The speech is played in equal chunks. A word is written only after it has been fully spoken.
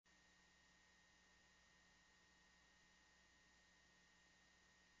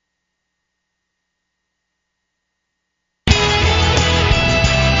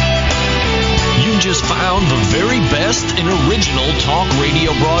and original talk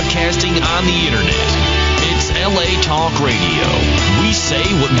radio broadcasting on the internet. It's LA Talk Radio. We say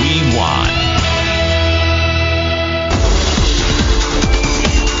what we want.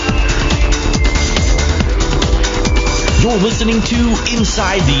 You're listening to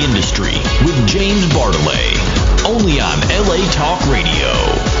Inside the Industry with James Bartolet, only on LA Talk Radio.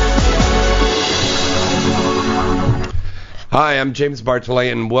 Hi, I'm James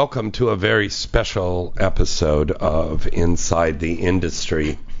Bartolet, and welcome to a very special episode of Inside the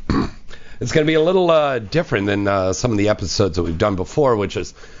Industry. It's going to be a little different than some of the episodes that we've done before, which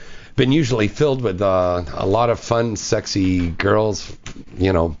has been usually filled with a lot of fun, sexy girls,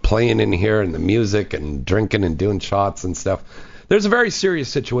 playing in here and the music and drinking and doing shots and stuff. There's a very serious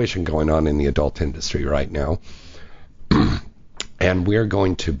situation going on in the adult industry right now, and we're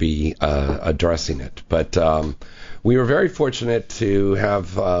going to be addressing it. But we were very fortunate to have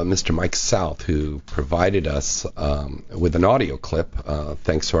Mr. Mike South, who provided us with an audio clip,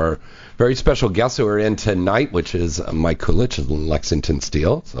 thanks to our very special guests who are in tonight, which is Mike Kulich and Lexington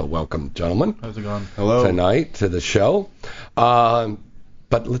Steel. So welcome, gentlemen. How's it going? Hello. Tonight to the show. But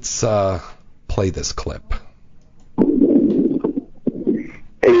let's play this clip.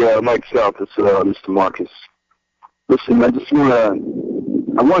 Hey, Mike South, it's Mr. Marcus. Listen,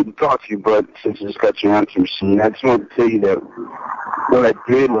 I wanted to talk to you, but since you just got your answer machine, I just wanted to tell you that what I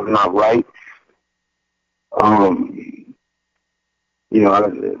did was not right. I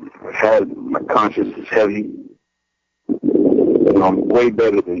had my conscience is heavy. I'm way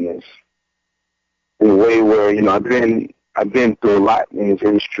better than this. In a way where, I've been through a lot in this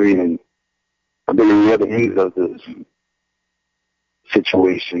industry, and I've been in the other end of this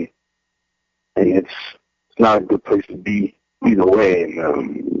situation, and it's not a good place to be either way. And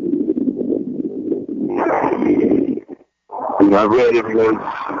I read everything.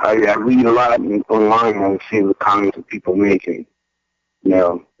 I read a lot online, and I see the comments that people make, and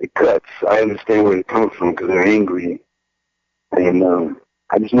it cuts. I understand where it comes from because they're angry, and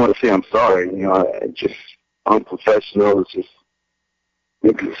I just want to say I'm sorry. It's just unprofessional. It's just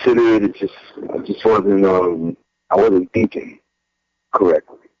inconsiderate. I just wasn't. I wasn't thinking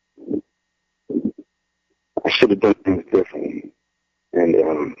correctly. I should have done things differently.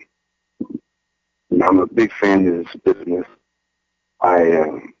 And I'm a big fan of this business. I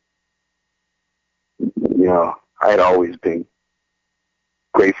had always been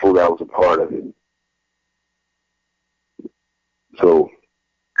grateful that I was a part of it. So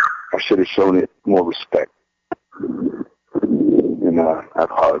I should have shown it more respect. And I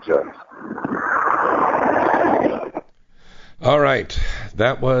apologize. All right.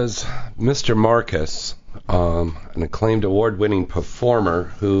 That was Mr. Marcus, an acclaimed award-winning performer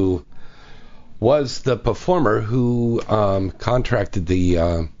who was the performer who contracted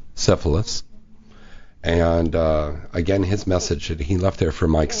the syphilis. And again, his message that he left there for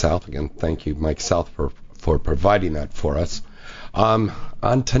Mike South. Again, thank you, Mike South, for providing that for us. On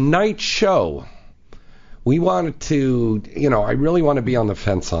tonight's show, we wanted to, I really want to be on the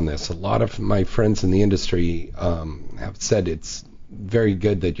fence on this. A lot of my friends in the industry have said it's very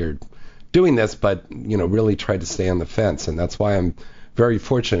good that you're doing this, but, really try to stay on the fence. And that's why I'm very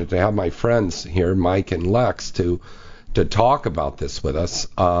fortunate to have my friends here, Mike and Lex, to talk about this with us.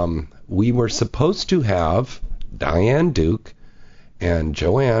 We were supposed to have Diane Duke and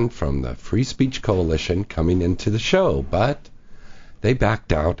Joanne from the Free Speech Coalition coming into the show, but they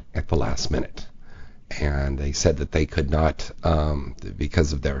backed out at the last minute. And they said that they could not,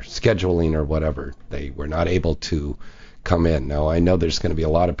 because of their scheduling or whatever, they were not able to come in. Now, I know there's going to be a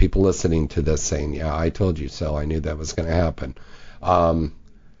lot of people listening to this saying, yeah, I told you so. I knew that was going to happen.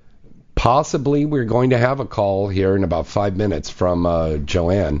 Possibly we're going to have a call here in about 5 minutes from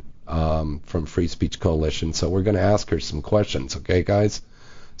Joanne from Free Speech Coalition. So we're going to ask her some questions, okay, guys?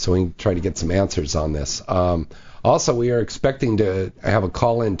 So we can try to get some answers on this. Also, we are expecting to have a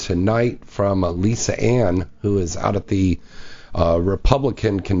call in tonight from Lisa Ann, who is out at the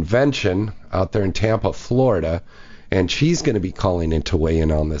Republican convention out there in Tampa, Florida, and she's going to be calling in to weigh in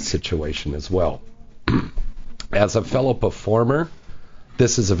on this situation as well. As a fellow performer,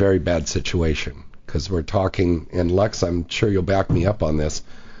 this is a very bad situation because we're talking, and Lex, I'm sure you'll back me up on this,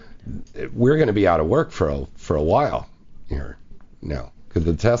 we're going to be out of work for a while here now because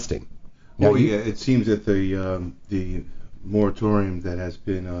of the testing. Well, yeah, it seems that the moratorium that has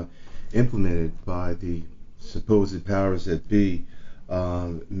been implemented by the supposed powers that be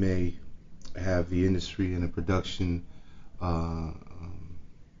may have the industry and the production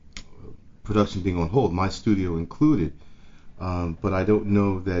being on hold, my studio included. But I don't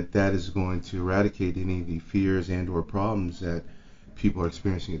know that is going to eradicate any of the fears and or problems that people are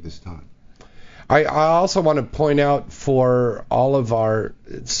experiencing at this time. I also want to point out for all of our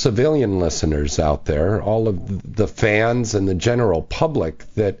civilian listeners out there, all of the fans and the general public,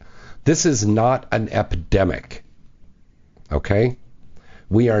 that this is not an epidemic. Okay?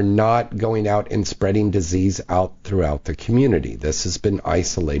 We are not going out and spreading disease out throughout the community. This has been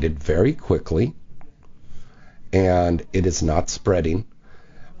isolated very quickly, and it is not spreading.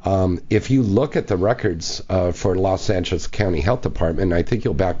 If you look at the records for Los Angeles County Health Department, I think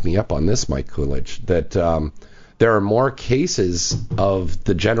you'll back me up on this, Mike Coolidge, that there are more cases of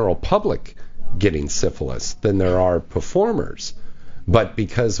the general public getting syphilis than there are performers. But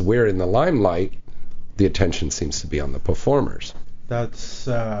because we're in the limelight, the attention seems to be on the performers. That's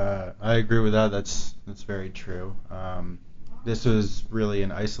I agree with that. That's very true. This was really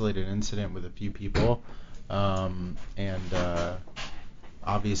an isolated incident with a few people, and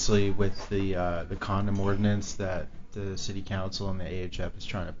obviously with the condom ordinance that the city council and the AHF is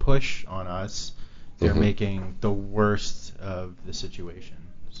trying to push on us, they're making the worst of the situation.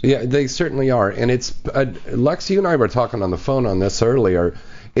 So. Yeah, they certainly are. And it's Lex, you and I were talking on the phone on this earlier.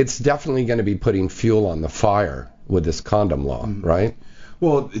 It's definitely going to be putting fuel on the fire with this condom law, right?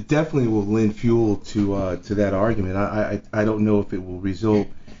 Well, it definitely will lend fuel to that argument. I don't know if it will result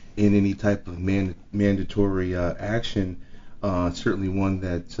in any type of mandatory action. Certainly one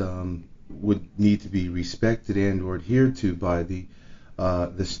that would need to be respected and or adhered to by the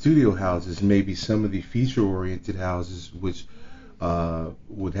studio houses, maybe some of the feature-oriented houses, which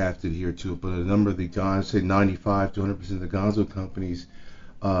would have to adhere to it. But a number of the, I'd say 95 to 100% of the gonzo companies,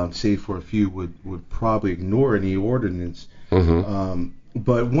 save for a few, would probably ignore any ordinance.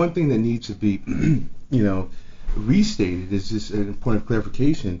 But one thing that needs to be, restated is just a point of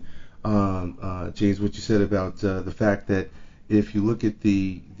clarification, James, what you said about the fact that if you look at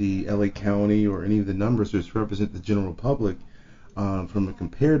the LA County or any of the numbers that represent the general public, from a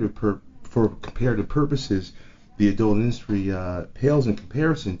for comparative purposes, the adult industry pales in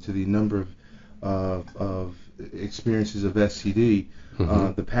comparison to the number of experiences of STD,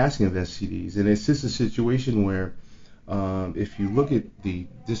 the passing of STDs, and it's just a situation where if you look at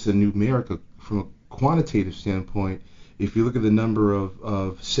just a numeric from a quantitative standpoint, if you look at the number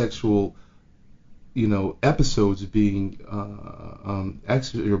of sexual episodes being or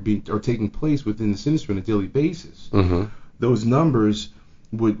taking place within this industry on a daily basis, those numbers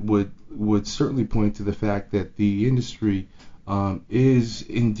would certainly point to the fact that the industry is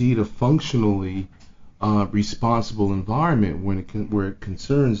indeed a functionally responsible environment where it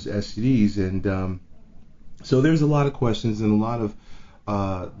concerns STDs, and so there's a lot of questions, and a lot of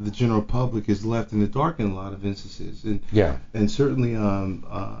the general public is left in the dark in a lot of instances, and certainly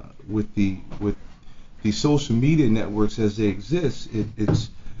with the social media networks as they exist,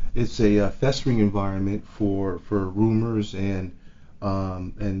 it's a festering environment for rumors and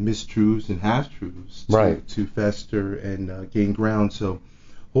mistruths and half-truths to fester and gain ground. So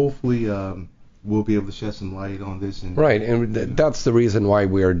hopefully we'll be able to shed some light on this. And that's the reason why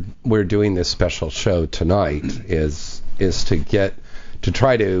we're doing this special show tonight is to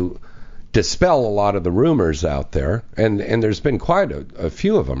try to dispel a lot of the rumors out there, and there's been quite a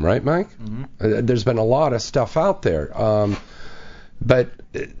few of them, right, Mike? There's been a lot of stuff out there, but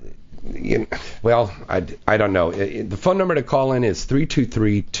I don't know. The phone number to call in is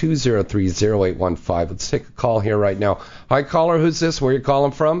 323-203-0815. Let's take a call here right now. Hi, caller. Who's this? Where are you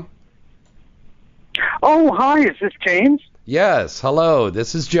calling from? Oh, hi. Is this James? Yes. Hello.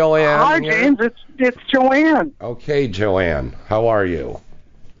 This is Joanne. Hi, James. It's Joanne. Okay, Joanne. How are you?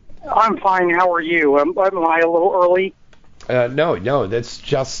 I'm fine. How are you? Am I a little early? No, that's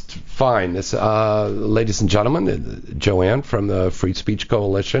just fine. This, ladies and gentlemen, Joanne from the Free Speech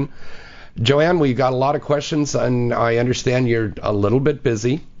Coalition. Joanne, we got a lot of questions, and I understand you're a little bit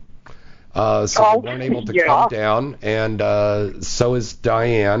busy, so you weren't able to come down, and so is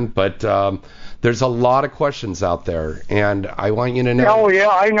Diane, but there's a lot of questions out there, and I want you to know... Oh, yeah,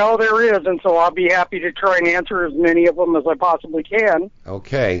 I know there is, and so I'll be happy to try and answer as many of them as I possibly can.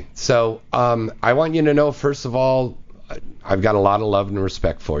 Okay, so I want you to know, first of all, I've got a lot of love and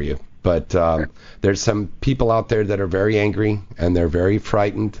respect for you, but there's some people out there that are very angry, and they're very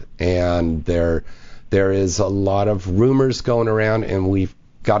frightened, and there is a lot of rumors going around, and we've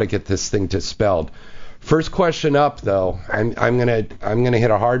got to get this thing dispelled. First question up, though. I'm gonna hit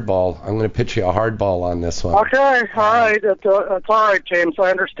a hard ball. I'm gonna pitch you a hard ball on this one. Okay, all right. That's all right, James.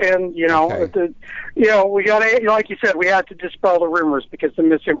 I understand. We gotta, like you said, we have to dispel the rumors because the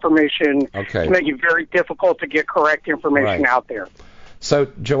misinformation can make it very difficult to get correct information out there. So,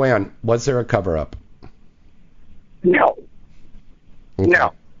 Joanne, was there a cover-up? No. Okay.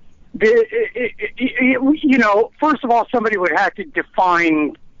 No. First of all, somebody would have to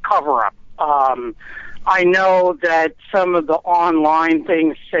define cover-up. I know that some of the online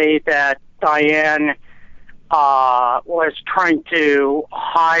things say that Diane was trying to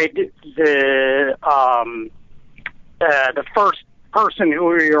hide the first person who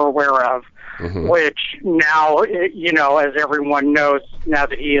we are aware of, which now, as everyone knows, now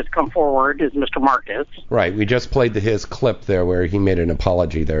that he has come forward, is Mr. Marcus. Right. We just played his clip there where he made an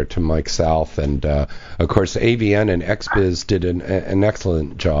apology there to Mike South. And, of course, AVN and XBiz did an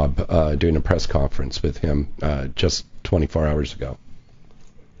excellent job doing a press conference with him just 24 hours ago.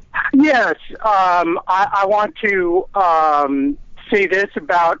 Yes. I want to say this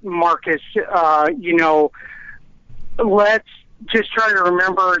about Marcus. Let's just try to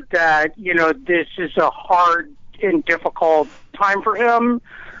remember that, this is a hard and difficult time for him.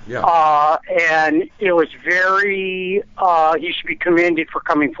 Yeah. And it was very, he should be commended for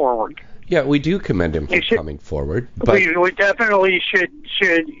coming forward. Yeah, we do commend him for coming forward. But we definitely should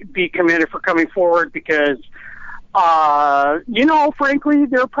be commended for coming forward because, frankly,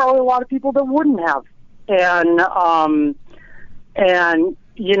 there are probably a lot of people that wouldn't have. And I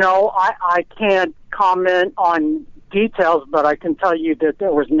can't comment on details, but I can tell you that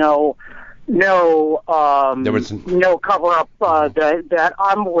there was no cover up that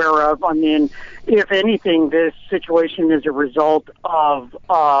I'm aware of. I mean, if anything, this situation is a result of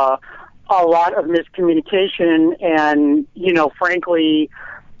a lot of miscommunication, and frankly,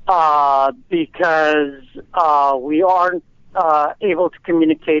 because we aren't able to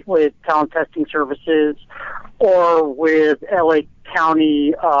communicate with talent testing services or with LA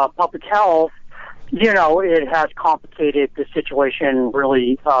County Public Health. It has complicated the situation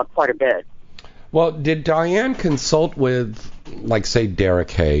really quite a bit. Well, did Diane consult with, like, say, Derek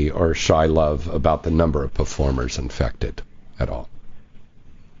Hay or Shy Love about the number of performers infected at all?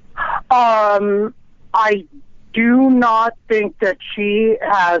 I do not think that she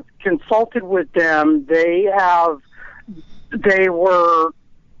has consulted with them. They were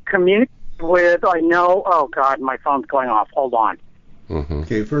communicated with, I know, oh God, my phone's going off. Hold on.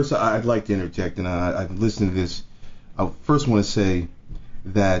 Okay, first I'd like to interject, and I've listened to this. I first want to say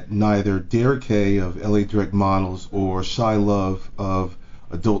that neither Derek Hay of LA Direct Models or Shy Love of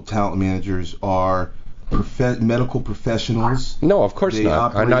Adult Talent Managers are medical professionals. No, of course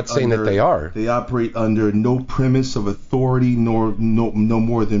not. I'm not saying that they are. They operate under no premise of authority, no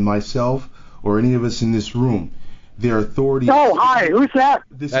more than myself or any of us in this room. Their authority. Oh, hi. Who's that?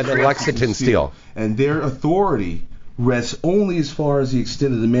 That's Lexington Steel. And their authority rests only as far as the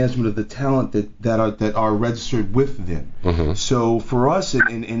extent of the management of the talent that are registered with them. So for us,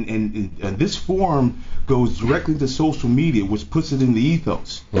 and this forum goes directly to social media, which puts it in the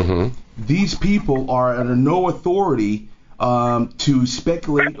ethos. These people are under no authority to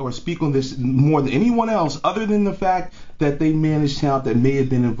speculate or speak on this more than anyone else, other than the fact that they manage talent that may have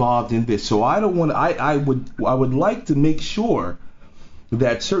been involved in this. So I don't want. I would like to make sure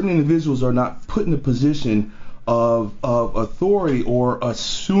that certain individuals are not put in a position of authority or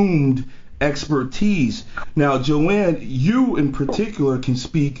assumed expertise. Now, Joanne, you in particular can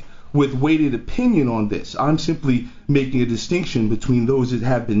speak with weighted opinion on this. I'm simply making a distinction between those that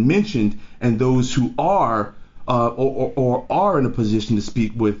have been mentioned and those who are or are in a position to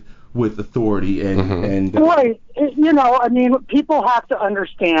speak with authority and right. I mean, people have to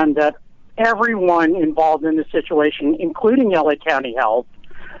understand that everyone involved in the situation, including LA County Health,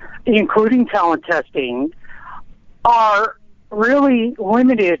 including talent testing, are really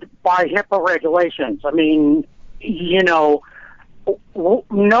limited by HIPAA regulations. I mean, no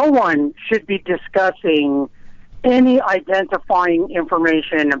one should be discussing any identifying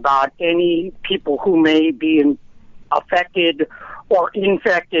information about any people who may be affected or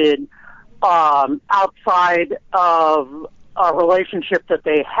infected outside of a relationship that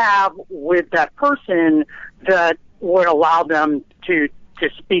they have with that person that would allow them to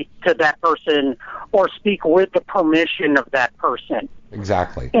speak to that person or speak with the permission of that person.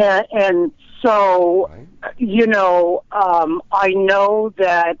 Exactly. And so, I know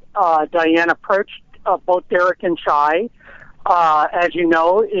that Diane approached both Derek and Shy. As you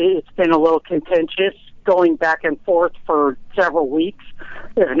know, it's been a little contentious going back and forth for several weeks,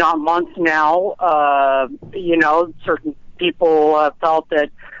 if not months now. Certain people felt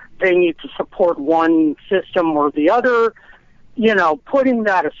that they need to support one system or the other. Putting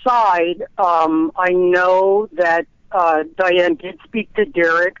that aside, I know that Diane did speak to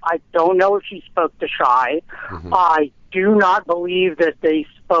Derek. I don't know if she spoke to Shy. I do not believe that they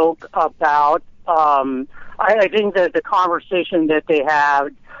spoke about, I think that the conversation that they had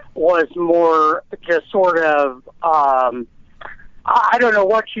was more just sort of I don't know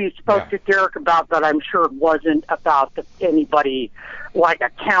what she spoke to Derek about, but I'm sure it wasn't about anybody, like a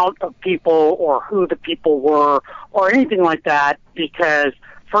count of people or who the people were or anything like that, because,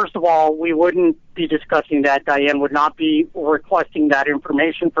 first of all, we wouldn't be discussing that. Diane would not be requesting that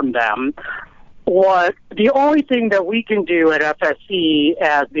information from them. The only thing that we can do at FSC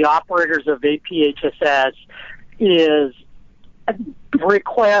as the operators of APHSS is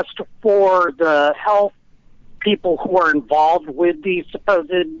request for the health people who are involved with these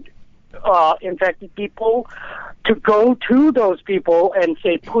supposed infected people to go to those people and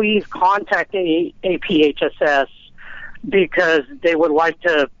say, please contact APHSS because they would like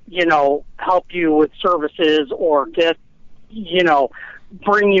to, help you with services or get,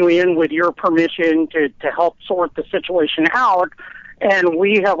 bring you in with your permission to help sort the situation out. And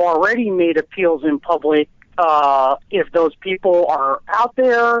we have already made appeals in public. If those people are out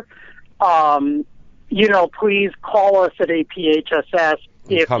there, please call us at APHSS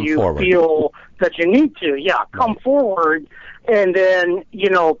if you feel that you need to. Yeah, come forward, and then,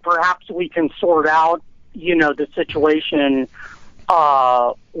 perhaps we can sort out, the situation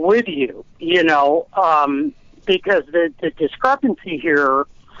with you, because the discrepancy here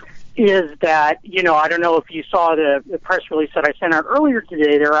is that, I don't know if you saw the press release that I sent out earlier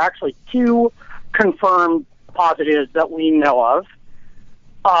today. There are actually 2 confirmed positives that we know of,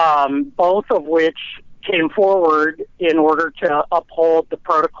 both of which came forward in order to uphold the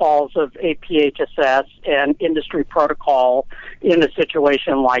protocols of APHSS and industry protocol in a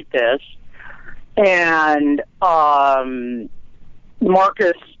situation like this. And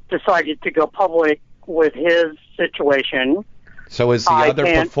Marcus decided to go public with his situation. So is the other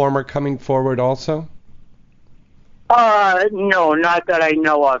performer coming forward also? No, not that I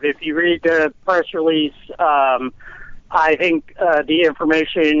know of. If you read the press release, I think the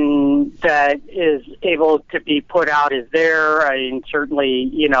information that is able to be put out is there. I mean, certainly,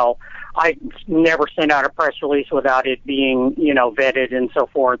 I never send out a press release without it being, vetted and so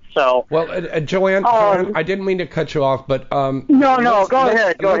forth. So, well, Joanne, I didn't mean to cut you off, but no, go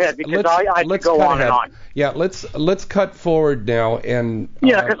ahead, because I could go on and on. Yeah, let's cut forward now, and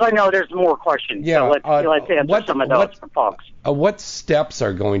because I know there's more questions. Yeah, so let's answer some of those for folks. What steps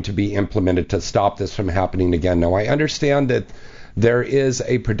are going to be implemented to stop this from happening again? Now, I understand that there is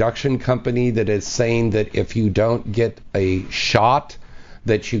a production company that is saying that if you don't get a shot,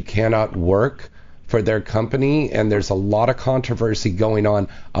 that you cannot work for their company, and there's a lot of controversy going on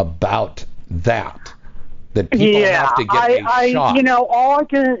about that. That people have to get a shot. All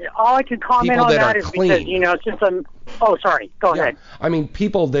I can comment people on that is clean. because, since I'm... Oh, sorry. Go ahead. I mean,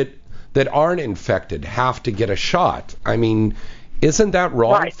 people that aren't infected have to get a shot. I mean, isn't that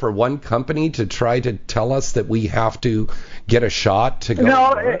wrong for one company to try to tell us that we have to get a shot to go?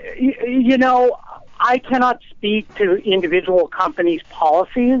 No, I cannot speak to individual companies'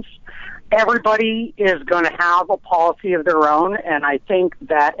 policies. Everybody is going to have a policy of their own, and I think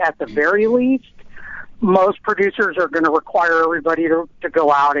that at the very least, most producers are going to require everybody to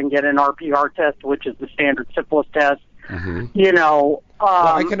go out and get an RPR test, which is the standard syphilis test. Mm-hmm. Well,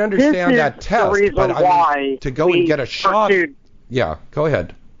 I can understand that test, but to go and get a shot. Yeah, go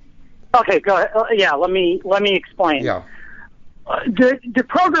ahead. Okay, go ahead. Yeah, let me explain. Yeah. The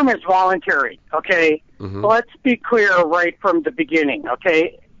program is voluntary, okay? Mm-hmm. Let's be clear right from the beginning,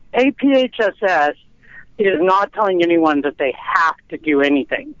 okay? APHSS is not telling anyone that they have to do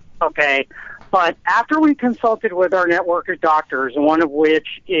anything, okay? But after we consulted with our network of doctors, one of which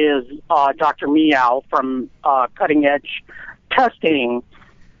is Dr. Meow from Cutting Edge Testing,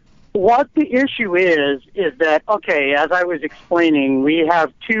 what the issue is that, okay, as I was explaining, we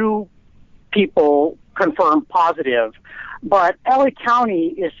have 2 people confirmed positive, but LA County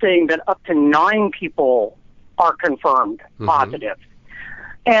is saying that up to 9 people are confirmed positive.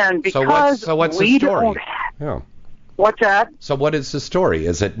 And because so what's the story? What's that? So what is the story?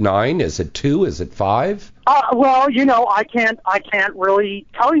 Is it 9? Is it 2? Is it 5? Well, I can't really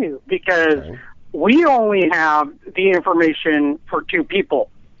tell you because we only have the information for 2 people.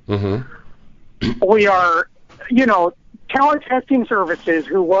 Mm-hmm. We are, Talent Testing Services,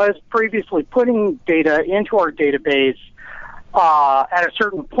 who was previously putting data into our database, at a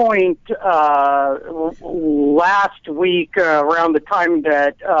certain point last week, around the time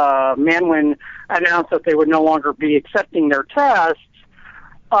that Manwin announced that they would no longer be accepting their tests,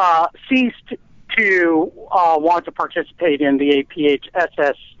 ceased to want to participate in the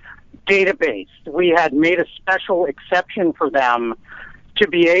APHSS database. We had made a special exception for them to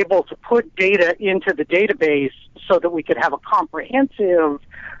be able to put data into the database so that we could have a comprehensive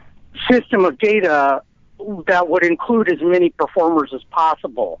system of data that would include as many performers as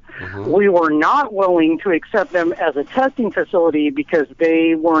possible. Mm-hmm. We were not willing to accept them as a testing facility because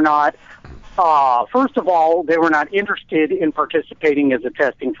they were not, first of all, they were not interested in participating as a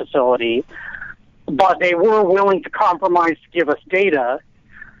testing facility, but they were willing to compromise to give us data.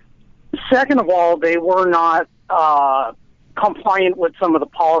 Second of all, they were not compliant with some of the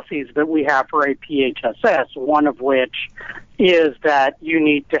policies that we have for APHSS, one of which is that you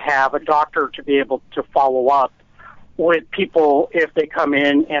need to have a doctor to be able to follow up with people if they come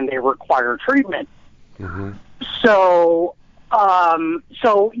in and they require treatment. Mm-hmm. So,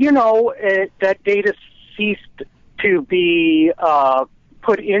 that data ceased to be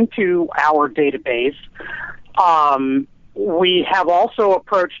put into our database. We have also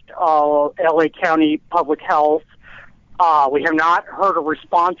approached LA County Public Health. We have not heard a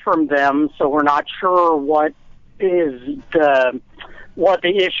response from them, so we're not sure what the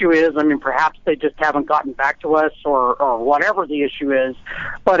issue is. I mean, perhaps they just haven't gotten back to us or whatever the issue is.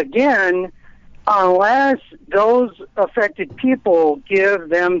 But again, unless those affected people give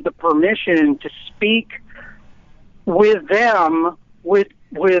them the permission to speak with them, with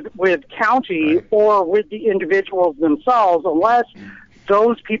county or with the individuals themselves, unless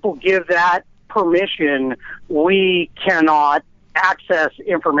those people give that permission, we cannot access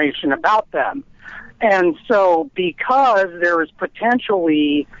information about them. And so because there is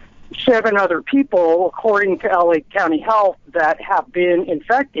potentially 7 other people, according to LA County Health, that have been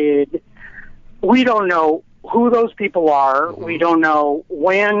infected, we don't know who those people are. We don't know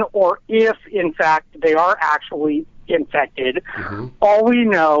when or if, in fact, they are actually infected. Mm-hmm. All we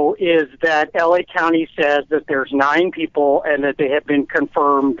know is that LA County says that there's 9 people and that they have been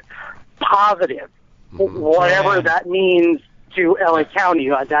confirmed positive. Mm-hmm. Whatever that means to LA County,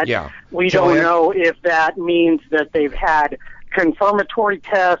 we don't know if that means that they've had confirmatory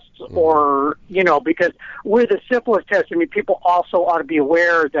tests or, because with a syphilis test, I mean, people also ought to be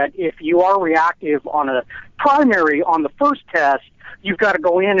aware that if you are reactive on the first test, you've got to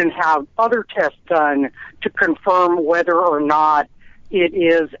go in and have other tests done to confirm whether or not it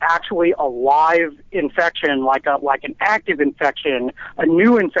is actually a live infection, like an active infection, a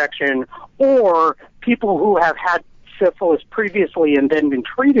new infection, or people who have had syphilis previously and then been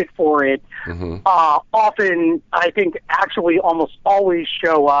treated for it, often, I think, actually almost always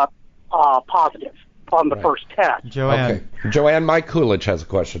show up positive on the first test. Joanne. Okay. Joanne, Mike Coolidge has a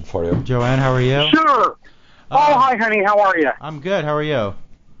question for you. Joanne, how are you? Sure. Hi, honey. How are you? I'm good. How are you?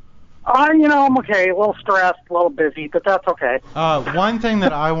 I'm okay. A little stressed, a little busy, but that's okay. One thing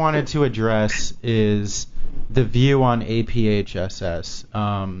that I wanted to address is the view on APHSS.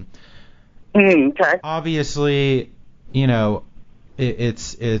 Okay. Obviously,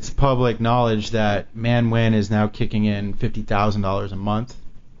 it's public knowledge that ManWin is now kicking in $50,000 a month.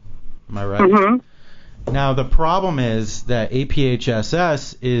 Am I right? Mm-hmm. Now, the problem is that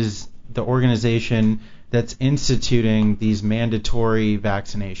APHSS is the organization that's instituting these mandatory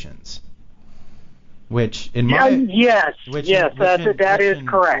vaccinations, which in my that is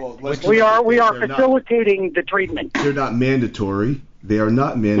correct. Well, we are facilitating the treatment. They're not mandatory. They are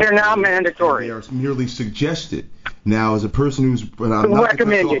not mandatory. They're not mandatory. They are merely suggested. Now, as a person who's I'm not to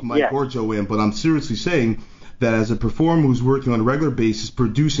cut off Mike or Joanne, but I'm seriously saying that as a performer who's working on a regular basis,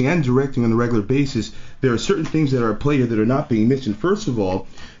 producing and directing on a regular basis, there are certain things that are at play here that are not being mentioned. First of all,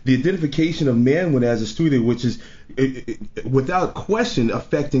 the identification of ManWin as a studio, which is without question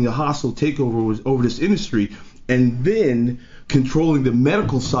affecting a hostile takeover over this industry, and then controlling the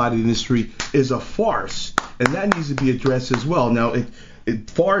medical side of the industry is a farce, and that needs to be addressed as well. Now,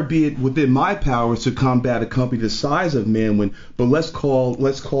 far be it within my powers to combat a company the size of ManWin, but let's call it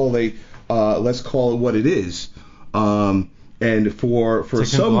what it is. And for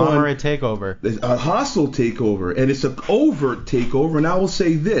it's a conglomerate takeover, a hostile takeover, and it's an overt takeover. And I will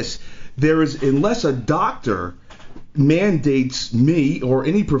say this: unless a doctor mandates me or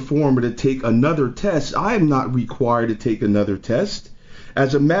any performer to take another test, I am not required to take another test.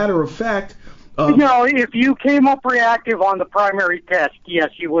 As a matter of fact, if you came up reactive on the primary test,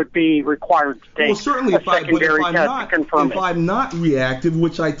 yes, you would be required to take certainly a secondary test to confirm it. If I'm not reactive,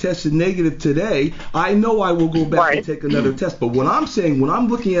 which I tested negative today, I know I will go back and take another test. But what I'm saying, when I'm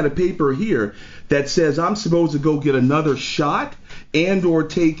looking at a paper here that says I'm supposed to go get another shot and or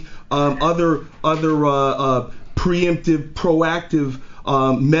take other preemptive, proactive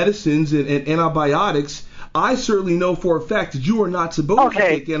medicines and antibiotics, I certainly know for a fact that you are not supposed to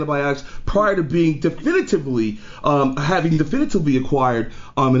take antibiotics prior to being definitively having acquired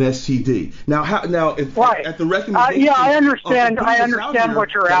an STD. At the recommendation, I understand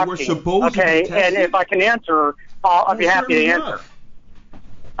what you're asking. And if I can answer, I'll be happy to answer.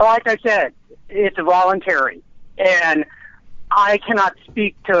 Like I said, it's voluntary, and I cannot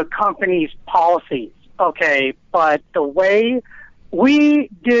speak to a company's policies, okay? But the way we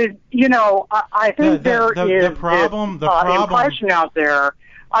did, I think there is an impression out there.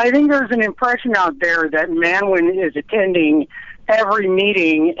 I think there's an impression out there that Manwin is attending every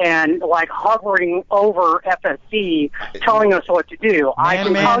meeting and like hovering over FSC, telling us what to do. I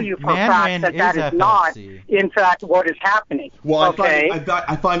can tell you for a fact that is not, in fact, what is happening. Well, okay?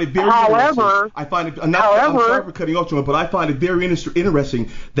 I find it very interesting. I find it. I'm sorry for cutting off, but I find it very interesting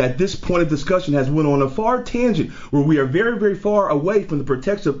that this point of discussion has went on a far tangent where we are very, very far away from the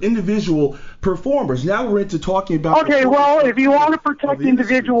protection of individual performers. Now we're into talking about. Okay, well, if you want to protect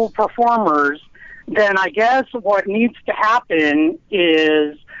individual performers, then I guess what needs to happen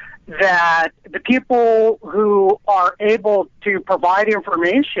is that the people who are able to provide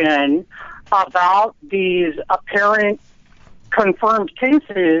information about these apparent confirmed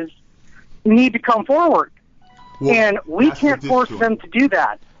cases need to come forward. Well, and we can't force them to do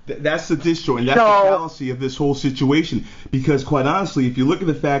that. That's the disjoint, and that's the fallacy of this whole situation. Because quite honestly, if you look at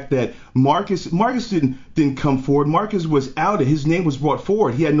the fact that Marcus didn't come forward, Marcus was outed. His name was brought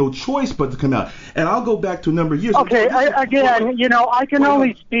forward. He had no choice but to come out. And I'll go back to a number of years. Okay, I can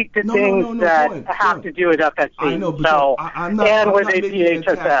only speak to things that have to do with FSC. I know, but I'm not making an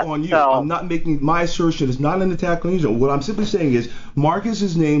attack on you. I'm not making my assertion is not an attack on you. What I'm simply saying is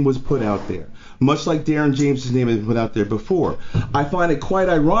Marcus's name was put out there, much like Darren James's name has been put out there before. I find it quite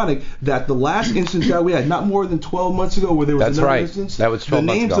ironic that the last instance that we had, not more than 12 months ago, where there was another instance, that was 12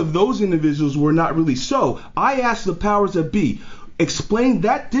 the names months ago. of those individuals were not released. So I asked the powers that be, explain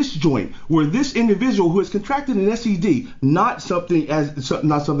that disjoint where this individual who has contracted an STD, not something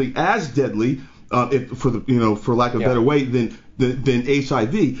as deadly, for lack of a better way than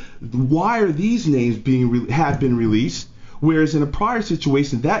HIV. Why are these names have been released? Whereas in a prior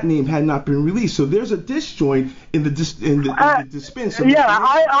situation, that name had not been released. So there's a disjoint in the dispense.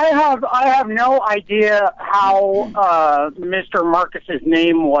 I have no idea how Mr. Marcus's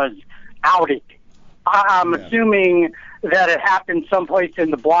name was outed. I'm assuming that it happened someplace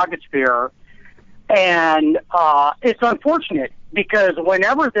in the blogosphere, and it's unfortunate because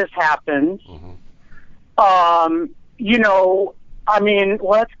whenever this happens,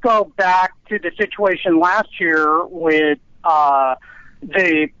 let's go back to the situation last year with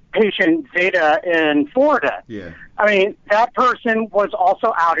the patient Zeta in Florida. Yeah. I mean, that person was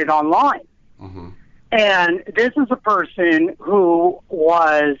also outed online. Mm-hmm. And this is a person who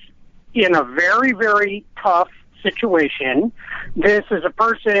was in a very, very tough situation. This is a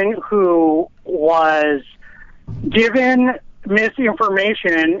person who was given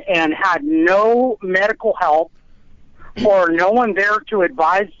misinformation and had no medical help or no one there to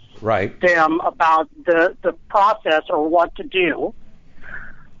advise them about the process or what to do.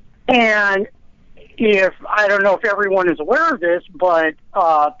 And I don't know if everyone is aware of this, but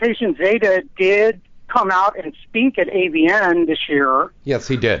patient Zeta did come out and speak at AVN this year. Yes,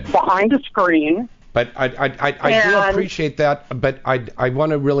 he did. Behind a screen. But I do appreciate that, but I want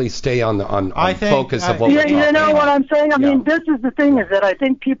to really stay on focus of what we're talking about. You know what I'm saying? I mean, this is the thing, is that I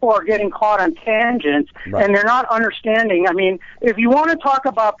think people are getting caught on tangents, and they're not understanding. I mean, if you want to talk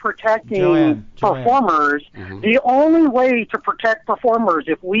about protecting performers, the only way to protect performers,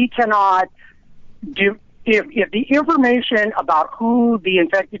 if we cannot do, if the information about who the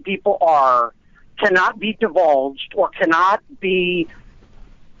infected people are cannot be divulged or cannot be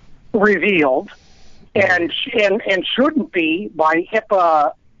revealed, and shouldn't be by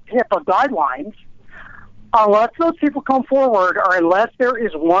HIPAA guidelines, unless those people come forward or unless there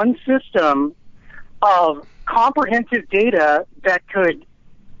is one system of comprehensive data that could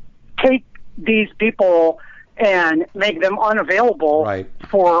take these people and make them unavailable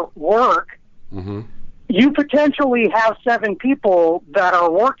for work, you potentially have 7 people that are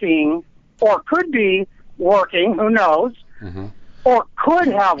working or could be working, who knows, or could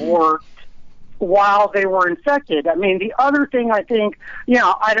have worked while they were infected. I mean, the other thing I think,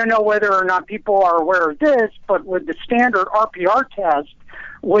 I don't know whether or not people are aware of this, but with the standard RPR test,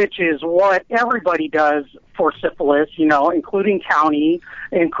 which is what everybody does for syphilis, including county,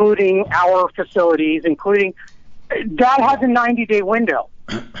 including our facilities, including, that has a 90-day window.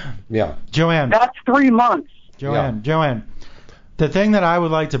 Yeah. Joanne. That's 3 months. Joanne, the thing that I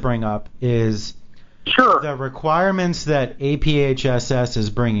would like to bring up is the requirements that APHSS is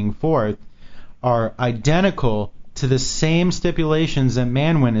bringing forth are identical to the same stipulations that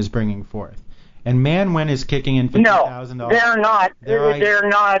Manwin is bringing forth. And Manwin is kicking in $50,000. No, they're not.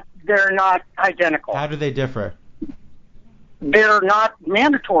 They're not identical. How do they differ? They're not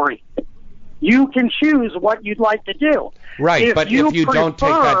mandatory. You can choose what you'd like to do. Right, but if you don't take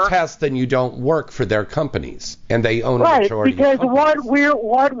that test, then you don't work for their companies, and they own a majority. Right, because of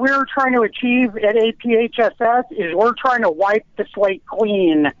what we're trying to achieve at APHSS is we're trying to wipe the slate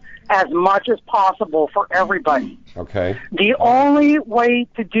clean as much as possible for everybody. Okay. The only way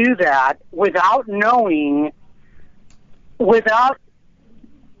to do that without knowing, without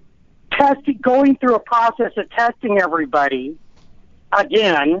going through a process of testing everybody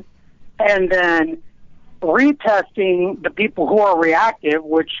again, and then retesting the people who are reactive,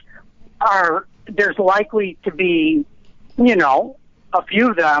 which there's likely to be, a few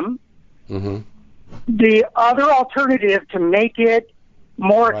of them. Mm-hmm. The other alternative to make it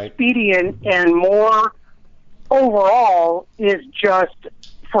more expedient and more overall is just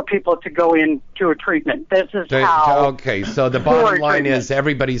for people to go into a treatment. This is how. Okay, so the bottom line is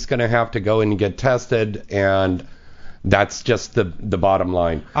everybody's going to have to go in and get tested, and that's just the bottom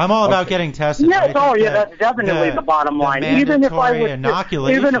line. I'm all about getting tested. Yes, that's definitely the bottom line. Even if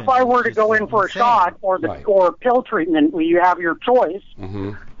I were to go in for a shot or pill treatment, where you have your choice,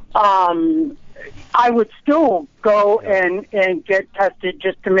 I would still go and get tested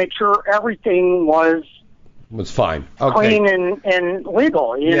just to make sure everything was fine, clean and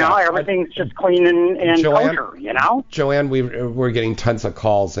legal. Everything's just clean and kosher. Joanne, we're getting tons of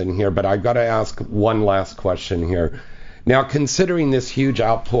calls in here, but I've got to ask one last question here. Now, considering this huge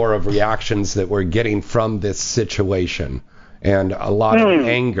outpour of reactions that we're getting from this situation and a lot of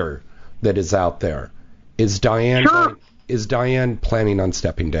anger that is out there, is Diane planning on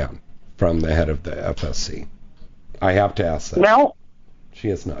stepping down from the head of the FSC? I have to ask that. No. She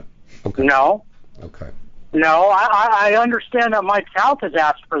is not. Okay. No. Okay. No, I understand that Mike South has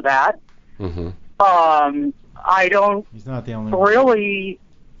asked for that. Mm-hmm. I don't. He's not the only really.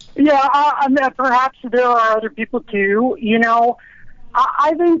 Yeah, perhaps there are other people too.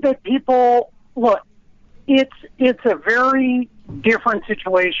 I think that people look. It's a very different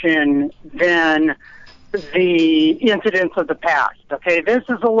situation than the incidents of the past. Okay, this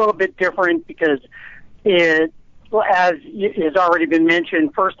is a little bit different because it, as has already been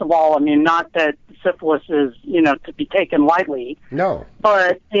mentioned. First of all, not that syphilis is to be taken lightly. No.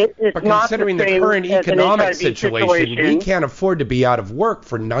 But it's not considering the current economic situation, we can't afford to be out of work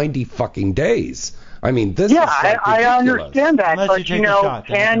for 90 fucking days. This is I understand that, but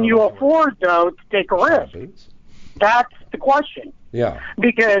can you afford though to take a risk? That's the question. Yeah.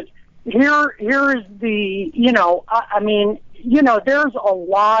 Because here is the there's a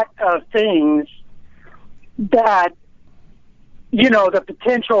lot of things that the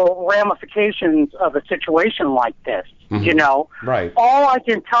potential ramifications of a situation like this. Right. All I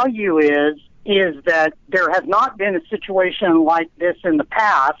can tell you is that there has not been a situation like this in the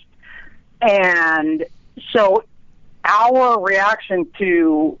past, and so our reaction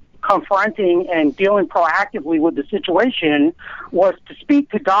to confronting and dealing proactively with the situation was to speak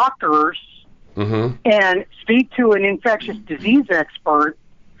to doctors and speak to an infectious disease expert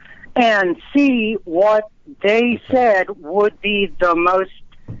and see what they said would be the most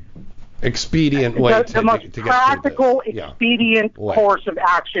expedient way the most practical, expedient course of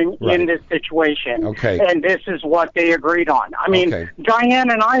action in this situation. Okay. And this is what they agreed on.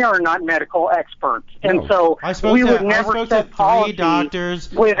 Diane and I are not medical experts, and so we would never set policy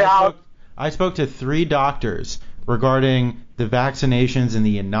without. I spoke to 3 doctors regarding the vaccinations and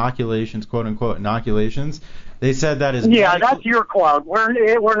the inoculations, quote unquote inoculations. They said that is that's your quote.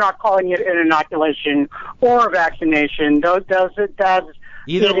 We're not calling it an inoculation or a vaccination.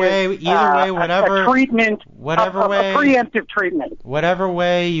 Either way, whatever a treatment, whatever way, a preemptive treatment, whatever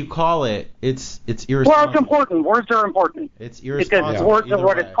way you call it, it's irresponsible. Well, it's important. Words are important. It's irresponsible because words are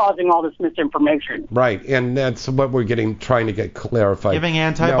what is causing all this misinformation. Right, and that's what we're trying to get clarified. Giving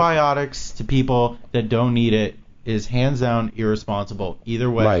antibiotics to people that don't need it is hands down irresponsible. Either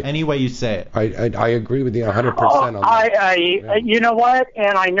way, any way you say it. I agree with you 100% on that. You know what?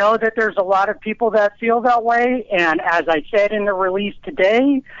 And I know that there's a lot of people that feel that way. And as I said in the release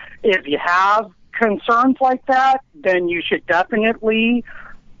today, if you have concerns like that, then you should definitely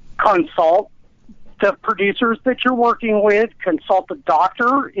consult the producers that you're working with. Consult the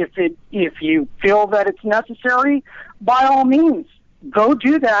doctor if you feel that it's necessary. By all means, go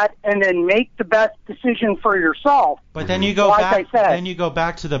do that and then make the best decision for yourself. But then you go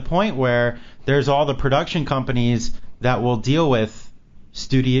back to the point where there's all the production companies that will deal with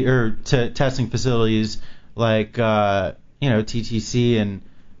testing facilities like TTC and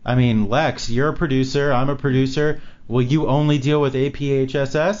Lex, you're a producer, I'm a producer. Will you only deal with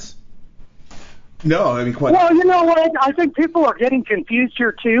APHSS? No, Well, you know what? I think people are getting confused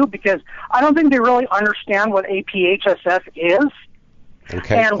here too because I don't think they really understand what APHSS is.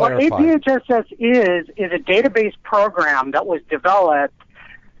 Okay, and clarify. what APHSS is a database program that was developed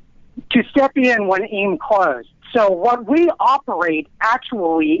to step in when AIM closed. So what we operate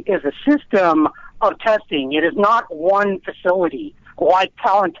actually is a system of testing. It is not one facility like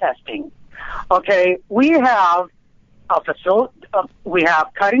talent testing. Okay, we have a facility. We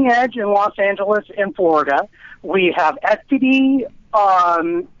have Cutting Edge in Los Angeles and Florida. We have STD,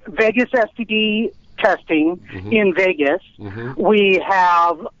 Vegas STD testing in Vegas. We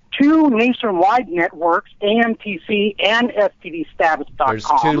have 2 nationwide networks, AMTC and STDstatus.com. There's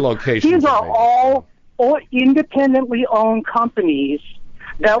 2 locations. These are all independently owned companies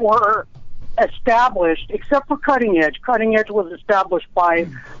that were established, except for Cutting Edge. Cutting Edge was established by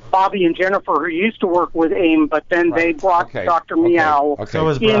Bobby and Jennifer, who used to work with AIM, but then they brought Dr. Meow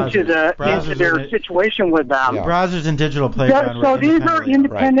into their situation with them. Browsers and Digital Playground. So these are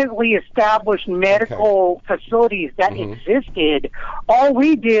independently established medical facilities that existed. All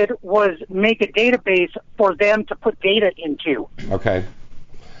we did was make a database for them to put data into. Okay.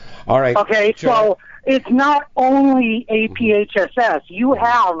 All right. Okay, so it's not only APHSS. You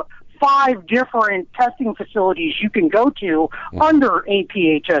have 5 different testing facilities you can go to under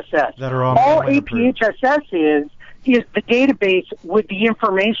APHSS. That are all APHSS is the database with the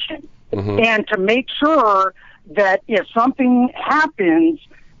information. And to make sure that if something happens,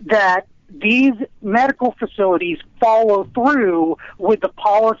 that these medical facilities follow through with the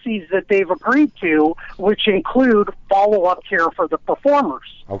policies that they've agreed to, which include follow-up care for the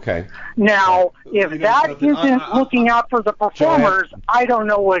performers. Okay. Now, if that isn't looking out for the performers, I don't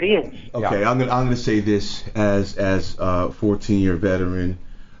know what is. Okay, I'm gonna say this as a 14-year veteran.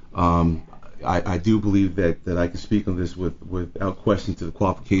 I do believe that I can speak on this without question to the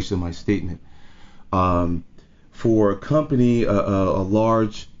qualification of my statement. For a company, a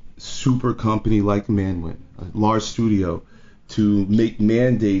large super company like Manwin, a large studio, to make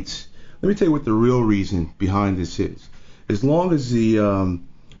mandates. Let me tell you what the real reason behind this is. As long as the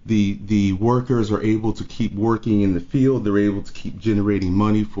workers are able to keep working in the field, they're able to keep generating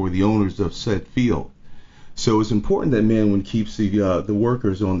money for the owners of said field. So it's important that Manwin keeps the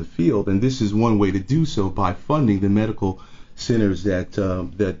workers on the field, and this is one way to do so by funding the medical centers that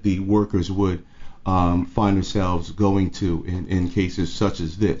the workers would find themselves going to in cases such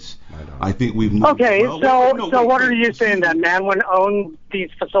as this. I think we've moved. Okay, so what are you saying, that Manwin owned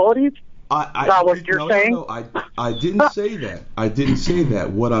these facilities? Is that what you're saying? No, I didn't say that. I didn't say that.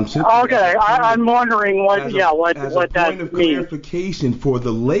 What I'm simply I'm wondering what that means. Point of clarification for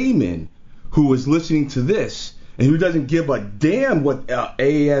the layman who is listening to this and who doesn't give a damn what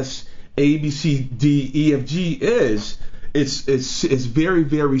AS, A, B, C, D, E, F, G is. It's very,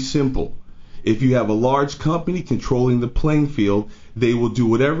 very simple. If you have a large company controlling the playing field, they will do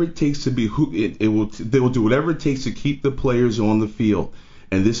whatever it takes to they will do whatever it takes to keep the players on the field.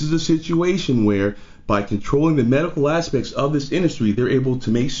 And this is a situation where, by controlling the medical aspects of this industry, they're able to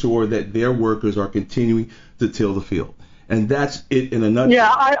make sure that their workers are continuing to till the field. And that's it in a nutshell.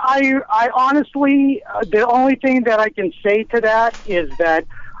 Yeah, I honestly, the only thing that I can say to that is that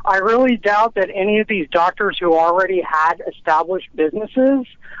I really doubt that any of these doctors who already had established businesses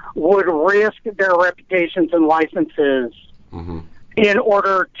would risk their reputations and licenses in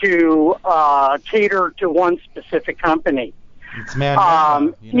order to cater to one specific company. It's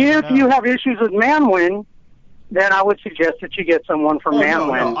Manwin. If you have issues with Manwin, then I would suggest that you get someone from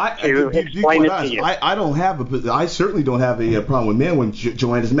Manwin to explain it to you. I certainly don't have a problem with Manwin,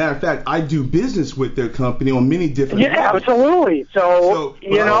 Joanne. As a matter of fact, I do business with their company on many different levels. Yeah, absolutely. So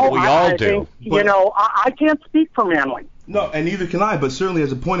we all do. I can't speak for Manwin. No, and neither can I, but certainly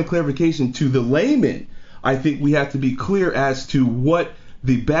as a point of clarification to the layman, I think we have to be clear as to what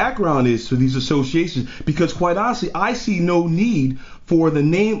the background is for these associations, because quite honestly, I see no need for the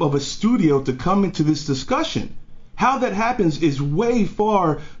name of a studio to come into this discussion. How that happens is way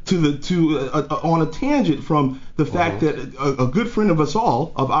far on a tangent from the fact that a good friend of us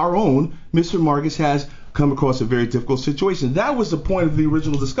all, of our own, Mr. Marcus, has come across a very difficult situation. That was the point of the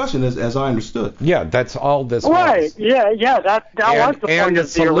original discussion, as I understood. Yeah, that's all this was. Right. Yeah. That was the point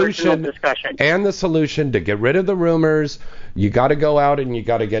of the original discussion. And the solution to get rid of the rumors, you got to go out and you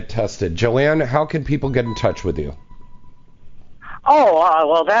got to get tested. Joanne, how can people get in touch with you?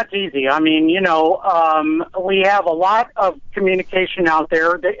 Well, that's easy. I mean, we have a lot of communication out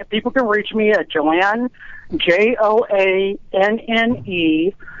there. People can reach me at Joanne, JOANNE,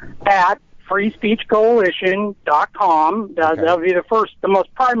 at freespeechcoalition.com. That'll be the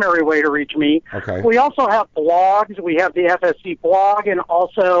most primary way to reach me. Okay. We also have blogs. We have the FSC blog, and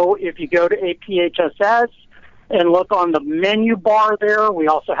also if you go to APHSS and look on the menu bar there, we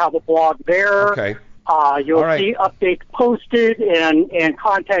also have a blog there. Okay. You'll see updates posted and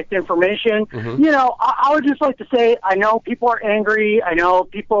contact information. Mm-hmm. You know, I would just like to say, I know people are angry. I know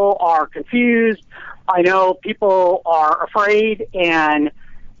people are confused. I know people are afraid, and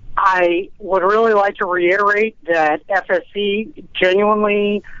I would really like to reiterate that FSC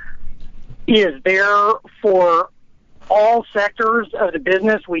genuinely is there for all sectors of the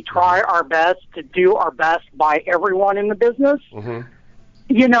business. We try our best to do our best by everyone in the business. Mm-hmm.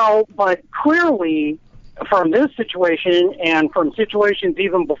 You know, but clearly from this situation and from situations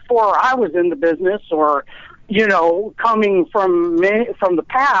even before I was in the business, or, you know, coming from the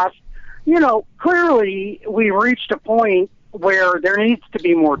past, you know, clearly we reached a point where there needs to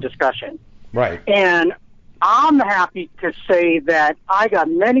be more discussion. Right. And I'm happy to say that I got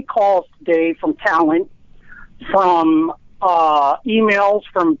many calls today from talent, from emails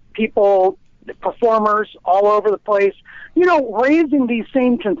from people, performers all over the place, you know, raising these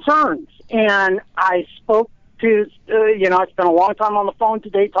same concerns. And I spoke to, you know, I spent a long time on the phone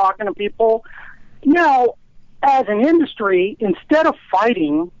today talking to people. You know, as an industry, instead of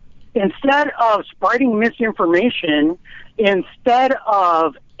fighting, instead of spreading misinformation, instead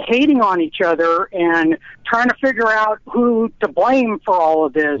of hating on each other and trying to figure out who to blame for all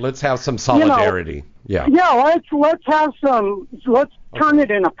of this, let's have some solidarity. You know, yeah, let's have some. Let's turn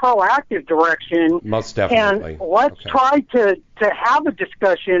it in a proactive direction. Most definitely. And let's try to have a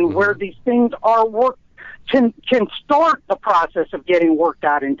discussion where these things are can start the process of getting worked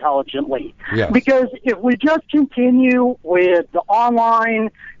out intelligently. Yes. Because if we just continue with the online,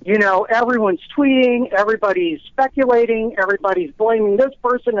 you know, everyone's tweeting, everybody's speculating, everybody's blaming this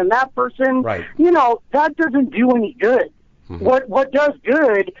person and that person, right. You know, that doesn't do any good. Mm-hmm. What does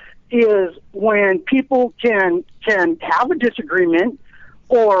good is when people can have a disagreement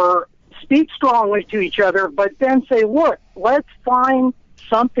or speak strongly to each other, but then say, look, let's find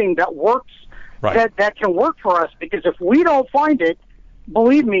something that works, right. that can work for us. Because if we don't find it,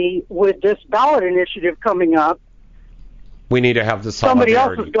 believe me, with this ballot initiative coming up, we need to have the solidarity.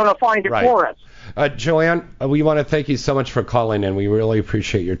 Somebody else is going to find it for us. Joanne, we want to thank you so much for calling in. We really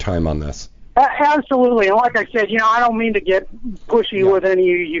appreciate your time on this. Absolutely, and like I said, you know, I don't mean to get pushy with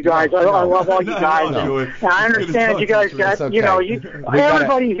any of you guys. I love all you guys. I understand you guys got, you know,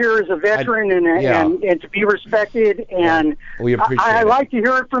 everybody here is a veteran and to be respected, and we appreciate I like to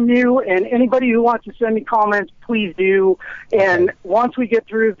hear it from you. And anybody who wants to send me comments, please do. And once we get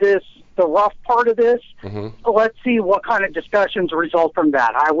through this, the rough part of this, let's see what kind of discussions result from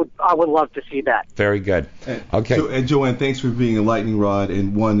that. I would love to see that. Very good. Okay. And Joanne, thanks for being a lightning rod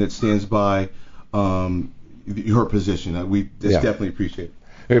and one that stands by her position. We definitely appreciate it.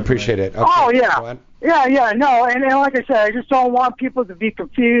 We appreciate it. Okay. Oh, yeah. Yeah, no, and like I said, I just don't want people to be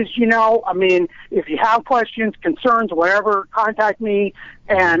confused, you know. I mean, if you have questions, concerns, whatever, contact me,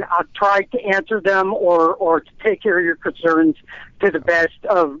 and I'll try to answer them or to take care of your concerns to the best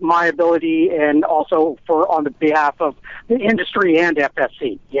of my ability, and also on the behalf of the industry and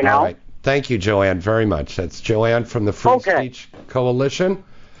FSC, you know. All right. Thank you, Joanne, very much. That's Joanne from the Free Speech Coalition.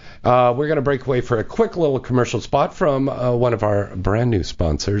 We're going to break away for a quick little commercial spot from one of our brand new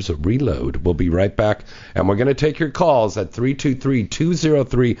sponsors, Reload. We'll be right back, and we're going to take your calls at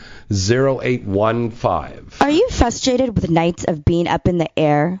 323-203-0815. Are you frustrated with nights of being up in the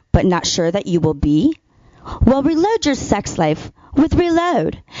air, but not sure that you will be? Well, reload your sex life with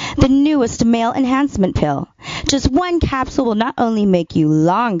Reload, the newest male enhancement pill. Just one capsule will not only make you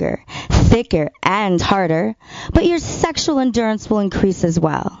longer, thicker, and harder, but your sexual endurance will increase as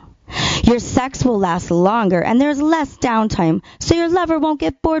well. Your sex will last longer, and there's less downtime, so your lover won't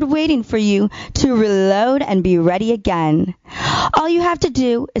get bored waiting for you to reload and be ready again. All you have to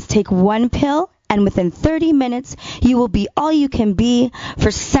do is take one pill, and within 30 minutes, you will be all you can be for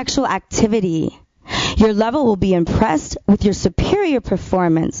sexual activity. Your lover will be impressed with your superior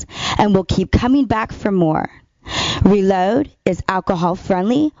performance and will keep coming back for more. Reload is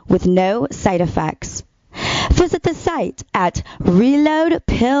alcohol-friendly with no side effects. Visit the site at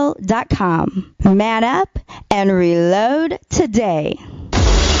reloadpill.com. Man up and reload today.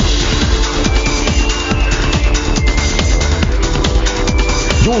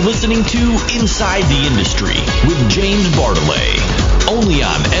 You're listening to Inside the Industry with James Bartolet, only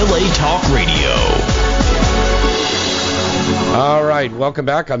on LA Talk Radio. All right, welcome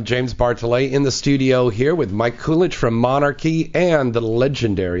back. I'm James Bartolet in the studio here with Mike Coolidge from Monarchy and the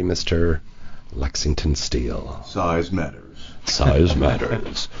legendary Mr. Lexington Steele. Size matters. Size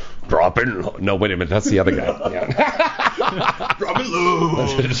matters. Drop it low. No, wait a minute. That's the other guy. Yeah. Drop it low.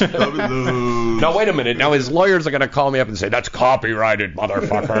 Drop it low. No, wait a minute. Now his lawyers are going to call me up and say, that's copyrighted,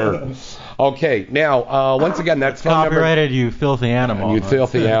 motherfucker. Okay, now, once again, that's phone number. Copyrighted, you filthy animal. You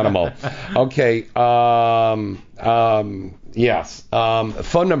filthy animal. Okay, yes.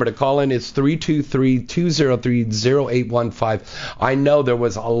 Phone number to call in is 323-203-0815. I know there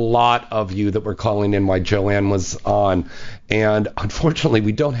was a lot of you that were calling in while Joanne was on, and unfortunately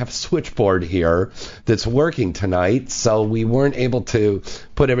we don't have a switchboard here that's working tonight, so we weren't able to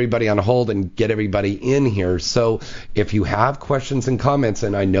put everybody on hold and get everybody in here. So if you have questions and comments,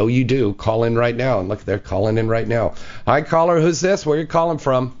 and I know you do, call in right now. And look, they're calling in right now. Hi, caller. Who's this? Where are you calling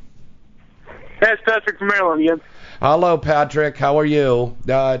from? That's Patrick from Maryland again. Hello, Patrick. How are you?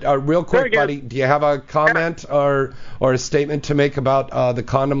 Real quick, buddy, do you have a comment or a statement to make about the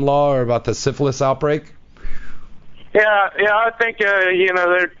condom law or about the syphilis outbreak? Yeah. I think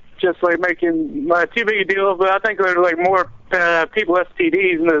they're just like making too big a deal, but I think there's like more people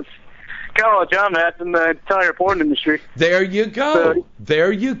STDs in this college I'm at than the entire porn industry. There you go.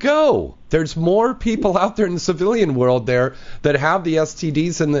 There you go. There's more people out there in the civilian world there that have the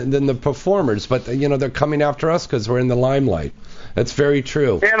STDs than the performers, but they're coming after us because we're in the limelight. That's very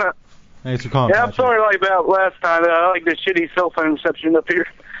true. Thanks for calling. Yeah, I'm sorry about last time. I like the shitty cell phone reception up here.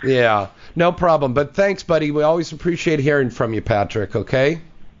 Yeah, no problem. But thanks, buddy. We always appreciate hearing from you, Patrick. Okay.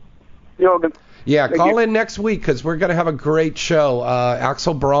 You're welcome. Yeah, call in next week because we're going to have a great show.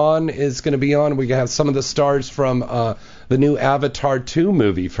 Axel Braun is going to be on. We're going to have some of the stars from the new Avatar 2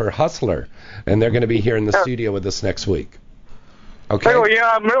 movie for Hustler, and they're going to be here in the studio with us next week. Okay? Oh,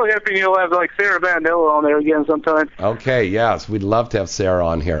 yeah, I'm really hoping you'll have like Sarah Vandella on there again sometime. Okay, yes, we'd love to have Sarah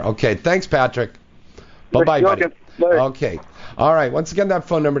on here. Okay, thanks, Patrick. Bye-bye, buddy. Bye. Okay. All right. Once again, that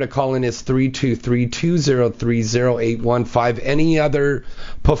phone number to call in is 323-203-0815. Any other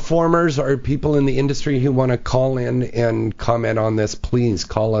performers or people in the industry who want to call in and comment on this, please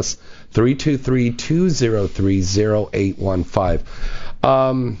call us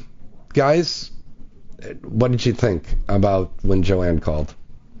 323-203-0815. Guys, what did you think about when Joanne called?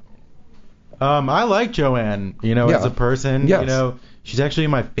 I like Joanne, as a person. Yes. She's actually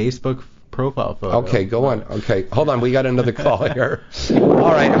in my Facebook profile photo. Okay, go on. Okay, hold on. We got another call here. All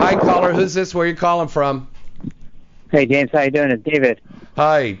right. Hi, caller. Who's this? Where are you calling from? Hey, James. How you doing? It's David.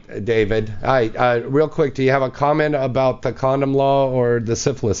 Hi, David. Hi. Real quick, do you have a comment about the condom law or the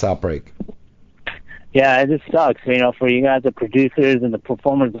syphilis outbreak? Yeah, it just sucks, for you guys, the producers and the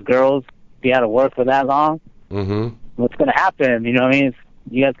performers, the girls, be out of work for that long. Mm-hmm. What's going to happen? You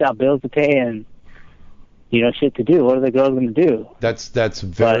guys got bills to pay and shit to do. What are the girls going to do? That's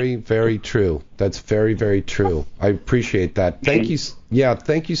very, very true. That's very, very true. I appreciate that. Thank you. Yeah,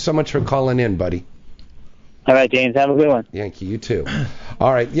 thank you so much for calling in, buddy. All right, James. Have a good one. Thank you. You too.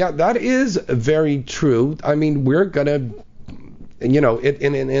 All right. Yeah, that is very true. I mean, we're gonna,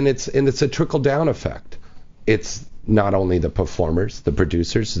 it's a trickle down effect. It's not only the performers, the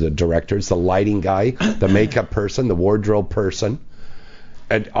producers, the directors, the lighting guy, the makeup person, the wardrobe person.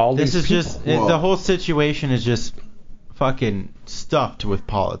 And all this these is people. just the whole situation is just fucking stuffed with